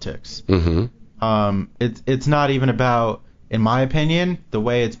politics. Mm-hmm. It's not even about, in my opinion, the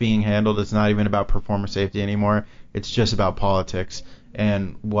way it's being handled. It's not even about performer safety anymore. It's just about politics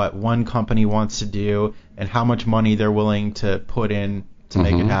and what one company wants to do and how much money they're willing to put in to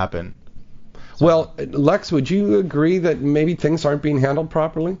make it happen. Well, Lex, would you agree that maybe things aren't being handled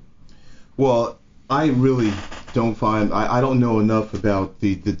properly? Well, I really don't find, I don't know enough about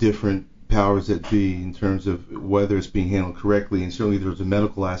the different powers that be in terms of whether it's being handled correctly, and certainly there's a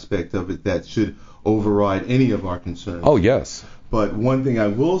medical aspect of it that should override any of our concerns. Oh, yes. But one thing I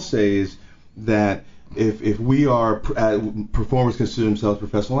will say is that if we are, performers consider themselves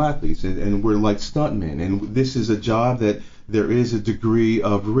professional athletes, and we're like stuntmen, and this is a job that there is a degree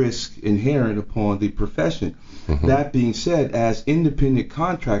of risk inherent upon the profession. Mm-hmm. That being said, as independent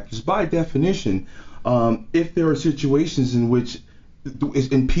contractors, by definition, if there are situations in which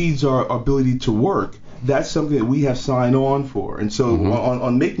it impedes our ability to work, that's something that we have signed on for. And so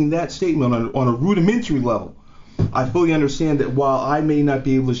on making that statement on a rudimentary level, I fully understand that while I may not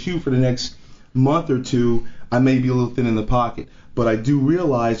be able to shoot for the next month or two, I may be a little thin in the pocket. But I do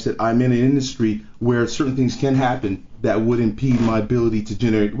realize that I'm in an industry where certain things can happen that would impede my ability to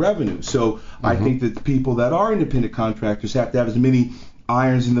generate revenue. So I think that the people that are independent contractors have to have as many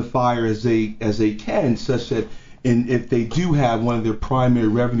irons in the fire as they can, such that if they do have one of their primary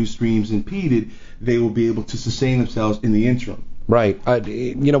revenue streams impeded, they will be able to sustain themselves in the interim. Right.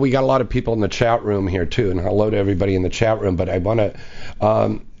 We got a lot of people in the chat room here, too, and hello to everybody in the chat room, but I want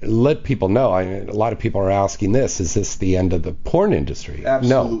to let people know, a lot of people are asking this, is this the end of the porn industry?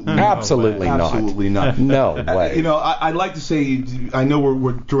 Absolutely. No, absolutely not. Absolutely not. No way. I'd like to say, I know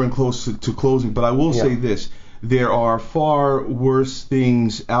we're drawing close to closing, but I will say this. there are far worse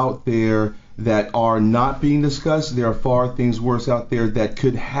things out there that are not being discussed. There are far things worse out there that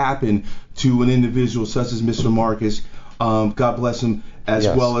could happen to an individual such as Mr. Marcus. God bless him, as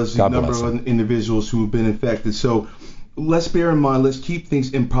well as the number of individuals who have been infected. So let's bear in mind, let's keep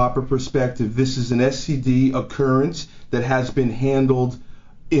things in proper perspective. This is an STD occurrence that has been handled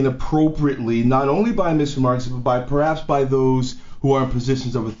inappropriately, not only by Mr. Marcus, but perhaps by those who are in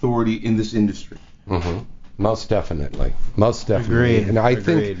positions of authority in this industry. Mm-hmm. Most definitely. Agreed. And I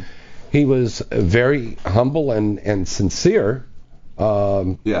think he was very humble and sincere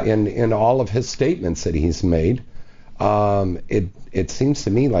in all of his statements that he's made. It seems to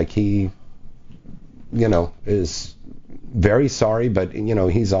me like he, is very sorry, but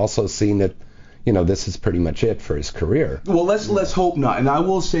he's also seen that this is pretty much it for his career. Well, let's hope not. And I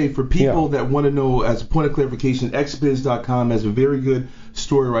will say, for people that want to know, as a point of clarification, XBiz.com has a very good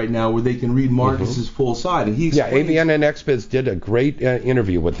story right now where they can read Marcus's full side. And he AVN and XBiz did a great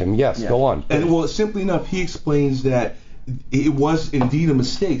interview with him. Yes, go on. And simply enough, he explains that it was indeed a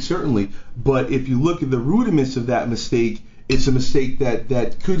mistake, certainly. But if you look at the rudiments of that mistake, it's a mistake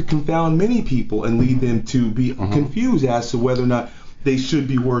that could confound many people and lead them to be confused as to whether or not they should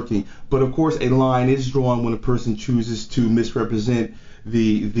be working. But of course, a line is drawn when a person chooses to misrepresent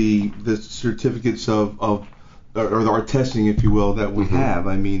the certificates or our testing, if you will, that we have.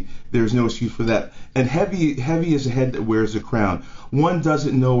 I mean, there's no excuse for that. And heavy is a head that wears a crown. One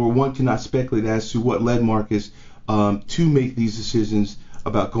doesn't know, or one cannot speculate as to what led Marcus to make these decisions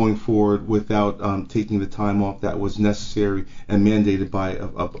about going forward without taking the time off that was necessary and mandated by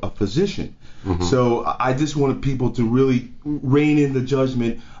a physician. So I just wanted people to really rein in the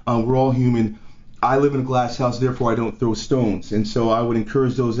judgment. We're all human. I live in a glass house, therefore I don't throw stones. And so I would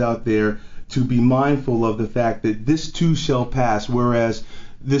encourage those out there to be mindful of the fact that this too shall pass, whereas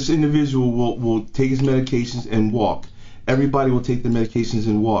this individual will take his medications and walk. Everybody will take their medications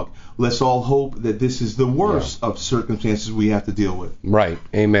and walk. Let's all hope that this is the worst of circumstances we have to deal with. Right.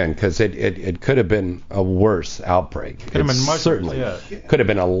 Amen. Because it could have been a worse outbreak. Could have been much worse. Could have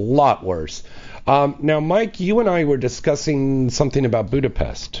been a lot worse. Now, Mike, you and I were discussing something about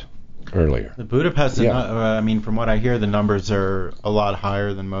Budapest earlier. The Budapest, from what I hear, the numbers are a lot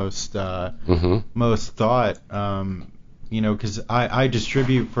higher than most thought. Because I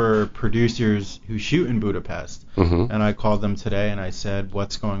distribute for producers who shoot in Budapest, and I called them today and I said,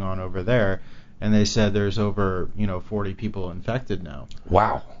 what's going on over there? And they said there's over 40 people infected now.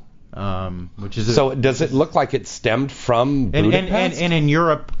 Wow. Which is so does it look like it stemmed from Budapest? And in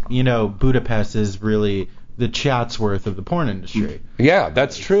Europe, Budapest is really the Chatsworth of the porn industry. Yeah,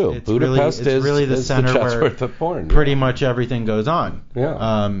 that's true. Budapest is really the center where of porn, pretty much everything goes on.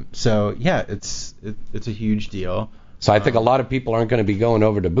 Yeah. It's a huge deal. So I think a lot of people aren't going to be going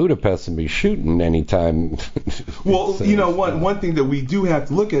over to Budapest and be shooting anytime. Well, one thing that we do have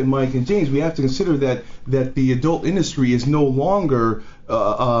to look at, Mike and James, we have to consider that the adult industry is no longer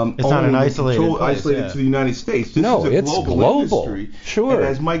it's not an isolated to the United States. This is a global industry. Sure. And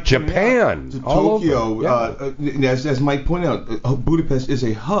as Mike Japan, pointed out, Tokyo, as Mike pointed out, Budapest is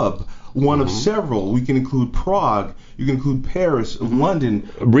a hub. One of several. We can include Prague. You can include Paris, London,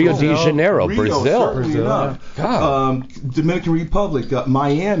 Rio de Janeiro, Brazil. Enough. Dominican Republic,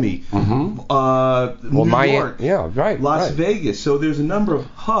 Miami, New York, Las Vegas. So there's a number of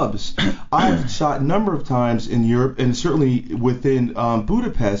hubs. I've shot a number of times in Europe, and certainly within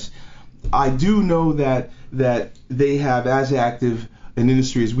Budapest. I do know that they have as active an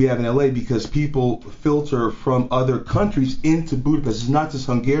industry as we have in LA, because people filter from other countries into Budapest. It's not just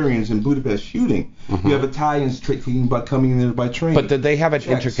Hungarians in Budapest shooting. You have Italians thinking about coming in there by train. But did they have an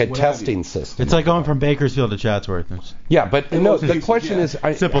intricate testing system? It's like going from Bakersfield to Chatsworth. Yeah, but the question is,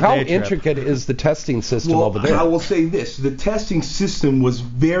 how intricate is the testing system over there? I will say this. The testing system was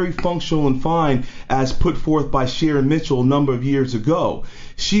very functional and fine as put forth by Sharon Mitchell a number of years ago.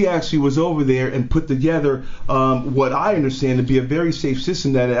 She actually was over there and put together what I understand to be a very safe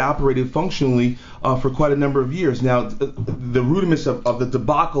system that had operated functionally for quite a number of years. Now, the rudiments of the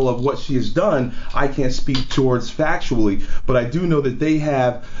debacle of what she has done, I can't speak towards factually, but I do know that they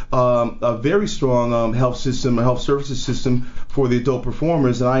have a very strong health system, a health services system for the adult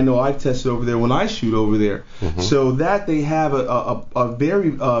performers, and I know I've tested over there when I shoot over there. So that they have a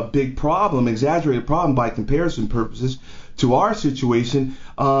very big problem, exaggerated problem by comparison purposes to our situation,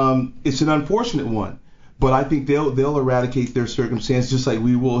 it's an unfortunate one. But I think they'll eradicate their circumstance just like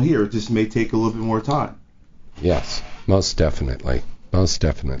we will here. It just may take a little bit more time. Yes, most definitely.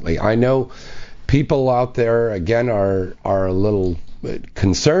 I know people out there, again, are a little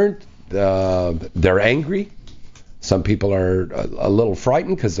concerned. They're angry. Some people are a little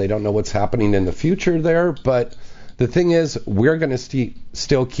frightened because they don't know what's happening in the future there. But the thing is, we're going to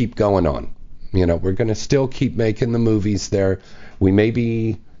still keep going on. You know, we're going to still keep making the movies there. We may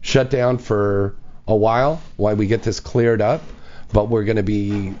be shut down for a while we get this cleared up, but we're going to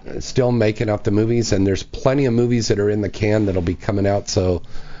be still making up the movies, and there's plenty of movies that are in the can that'll be coming out. So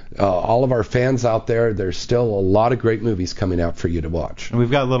all of our fans out there, there's still a lot of great movies coming out for you to watch. And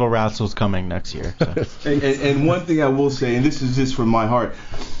we've got Little Rascals coming next year. So. and one thing I will say, and this is just from my heart,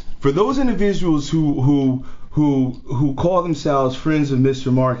 for those individuals who call themselves friends of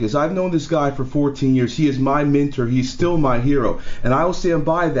Mr. Marcus. I've known this guy for 14 years. He is my mentor. He's still my hero. And I will stand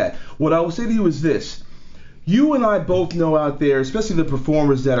by that. What I will say to you is this. You and I both know out there, especially the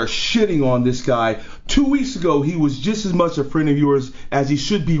performers that are shitting on this guy, 2 weeks ago he was just as much a friend of yours as he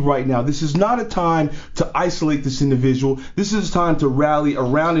should be right now. This is not a time to isolate this individual. This is a time to rally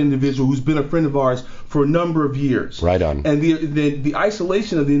around an individual who's been a friend of ours for a number of years. Right on. And the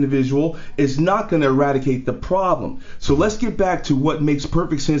isolation of the individual is not going to eradicate the problem. So let's get back to what makes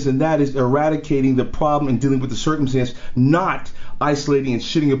perfect sense, and that is eradicating the problem and dealing with the circumstance, not isolating and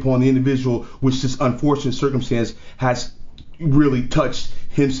shitting upon the individual, which this unfortunate circumstance has really touched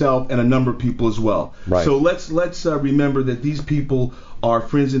himself and a number of people as well. Right. So let's remember that these people are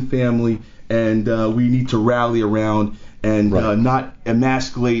friends and family, and we need to rally around and not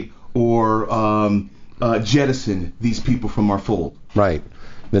emasculate or jettison these people from our fold. Right.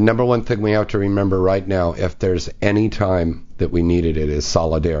 The number one thing we have to remember right now, if there's any time that we needed it, is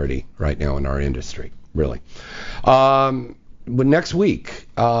solidarity right now in our industry. Really. Next week,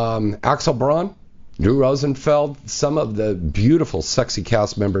 Axel Braun, Drew Rosenfeld, some of the beautiful, sexy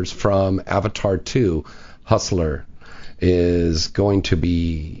cast members from Avatar 2, Hustler, is going to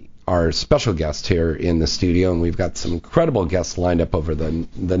be our special guest here in the studio, and we've got some incredible guests lined up over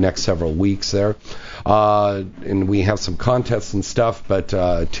the next several weeks there. And we have some contests and stuff, but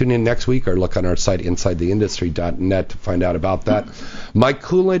tune in next week or look on our site, InsideTheIndustry.net, to find out about that. Mike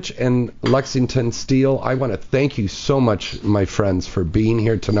Coolidge and Lexington Steele, I want to thank you so much, my friends, for being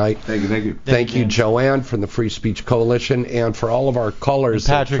here tonight. Thank you. Thank you, Joanne, from the Free Speech Coalition, and for all of our callers.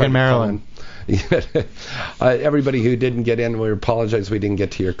 And Patrick in Maryland. Everybody who didn't get in, we apologize we didn't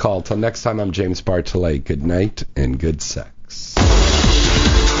get to your call. Till next time, I'm James Bartolet. Good night and good sex.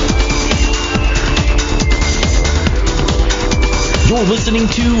 You're listening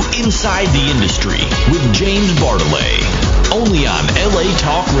to Inside the Industry with James Bartolet, only on LA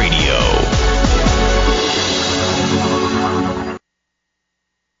Talk Radio.